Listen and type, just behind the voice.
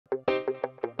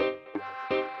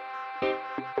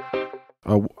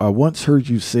I once heard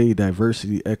you say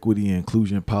diversity, equity, and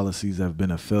inclusion policies have been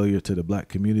a failure to the black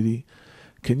community.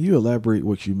 Can you elaborate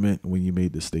what you meant when you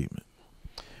made the statement?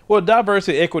 Well,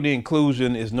 diversity, equity,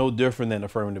 inclusion is no different than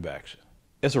affirmative action.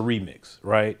 It's a remix,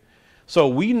 right? So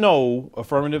we know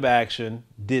affirmative action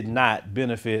did not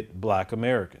benefit black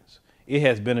Americans. It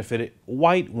has benefited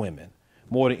white women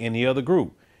more than any other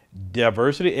group.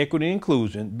 Diversity, equity,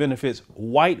 inclusion benefits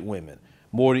white women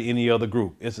more than any other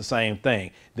group. It's the same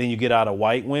thing. Then you get out of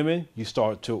white women, you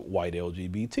start to white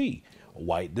LGBT,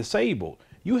 white disabled.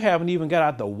 You haven't even got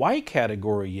out the white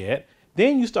category yet.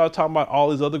 Then you start talking about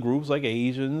all these other groups like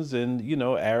Asians and,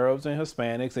 Arabs and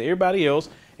Hispanics and everybody else.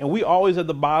 And we always at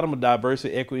the bottom of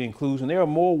diversity, equity, inclusion. There are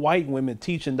more white women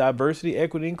teaching diversity,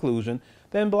 equity, inclusion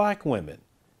than black women.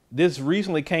 This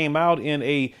recently came out in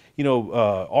a,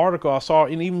 article I saw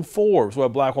in even Forbes, where a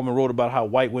black woman wrote about how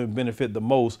white women benefit the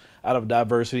most out of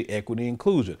diversity, equity,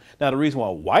 inclusion. Now, the reason why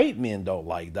white men don't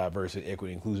like diversity,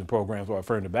 equity, inclusion programs or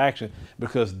affirmative action,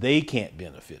 because they can't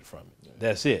benefit from it.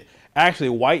 That's it. Actually,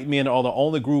 white men are the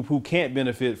only group who can't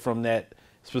benefit from that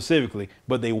specifically,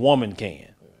 but they woman can.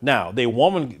 Now, they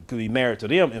woman could be married to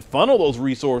them and funnel those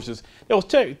resources that was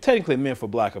technically meant for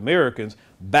black Americans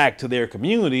back to their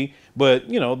community. But,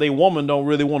 they woman don't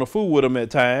really want to fool with them at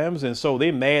times. And so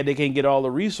they mad they can't get all the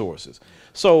resources.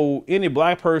 So any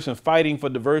black person fighting for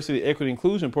diversity, equity,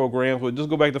 inclusion programs would just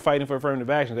go back to fighting for affirmative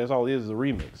action. That's all it is a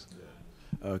remix.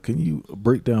 Can you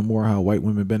break down more how white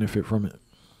women benefit from it?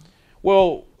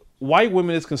 Well, white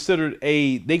women is considered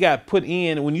they got put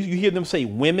in, when you hear them say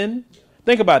women,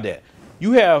 think about that.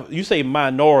 You say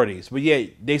minorities, but yet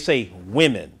they say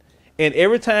women. And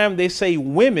every time they say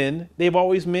women, they've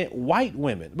always meant white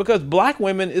women, because black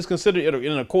women is considered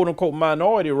in a quote unquote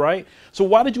minority, right? So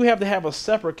why did you have to have a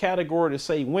separate category to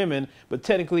say women, but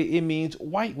technically it means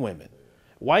white women?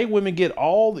 White women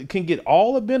can get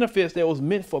all the benefits that was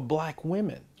meant for black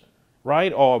women,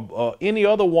 right? Or any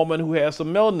other woman who has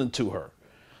some melanin to her.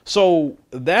 So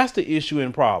that's the issue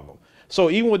and problem. So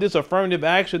even with this affirmative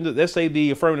action, let's say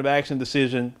the affirmative action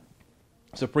decision,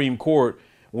 Supreme Court,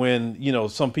 when,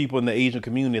 some people in the Asian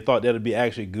community thought that would be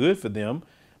actually good for them,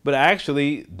 but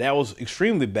actually that was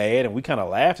extremely bad. And we kind of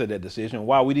laughed at that decision.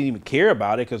 Why we didn't even care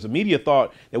about it, because the media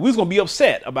thought that we was going to be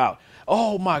upset about,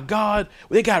 oh my God,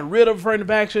 they got rid of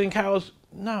affirmative action in college.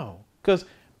 No, because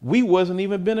we wasn't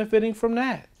even benefiting from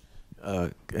that.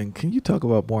 And can you talk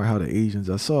about more how the Asians,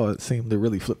 I saw it seemed to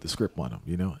really flip the script on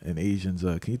them, and Asians,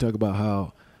 can you talk about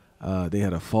how they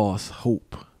had a false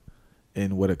hope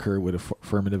in what occurred with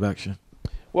affirmative action?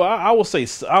 Well, I will say,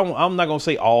 I'm not going to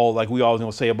say all, like we always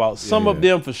going to say about some of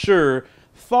them for sure,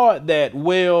 thought that,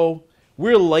 well,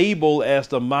 we're labeled as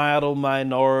the mild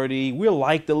minority. We're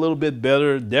liked a little bit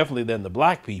better, definitely, than the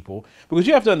black people. Because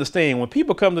you have to understand, when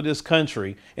people come to this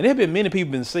country, and there have been many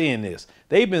people been saying this,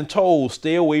 they've been told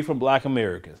stay away from black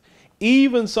Americans.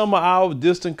 Even some of our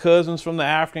distant cousins from the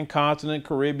African continent,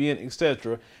 Caribbean,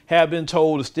 etc., have been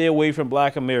told to stay away from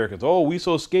black Americans. Oh, we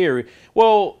so scary.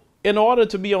 Well, in order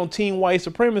to be on team white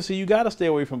supremacy, you got to stay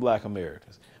away from black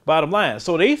Americans. Bottom line.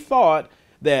 So they thought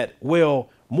that, well,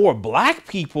 more black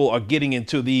people are getting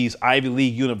into these Ivy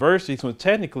League universities, when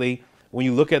technically, when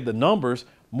you look at the numbers,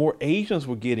 more Asians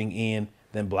were getting in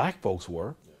than black folks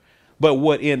were. But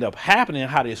what ended up happening,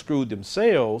 how they screwed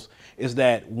themselves, is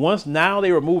that once now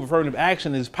they remove affirmative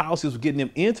action, these policies were getting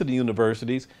them into the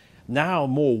universities. Now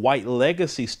more white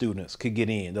legacy students could get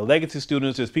in. The legacy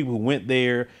students is people who went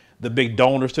there, the big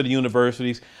donors to the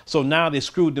universities. So now they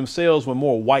screwed themselves when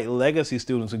more white legacy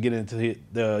students would get into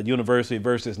the university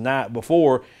versus not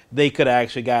before they could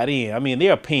actually got in. I mean, they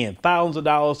are paying thousands of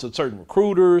dollars to certain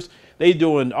recruiters. They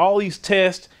doing all these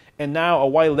tests, and now a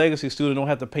white legacy student don't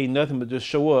have to pay nothing but just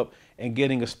show up and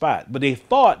getting a spot. But they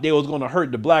thought they was going to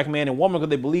hurt the black man and woman because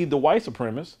they believed the white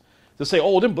supremacists to say,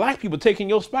 oh, them black people taking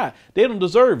your spot. They don't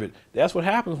deserve it. That's what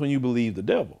happens when you believe the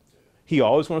devil. He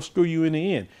always want to screw you in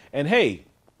the end. And hey,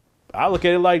 I look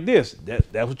at it like this.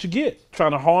 That's what you get.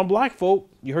 Trying to harm black folk,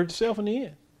 you hurt yourself in the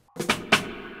end.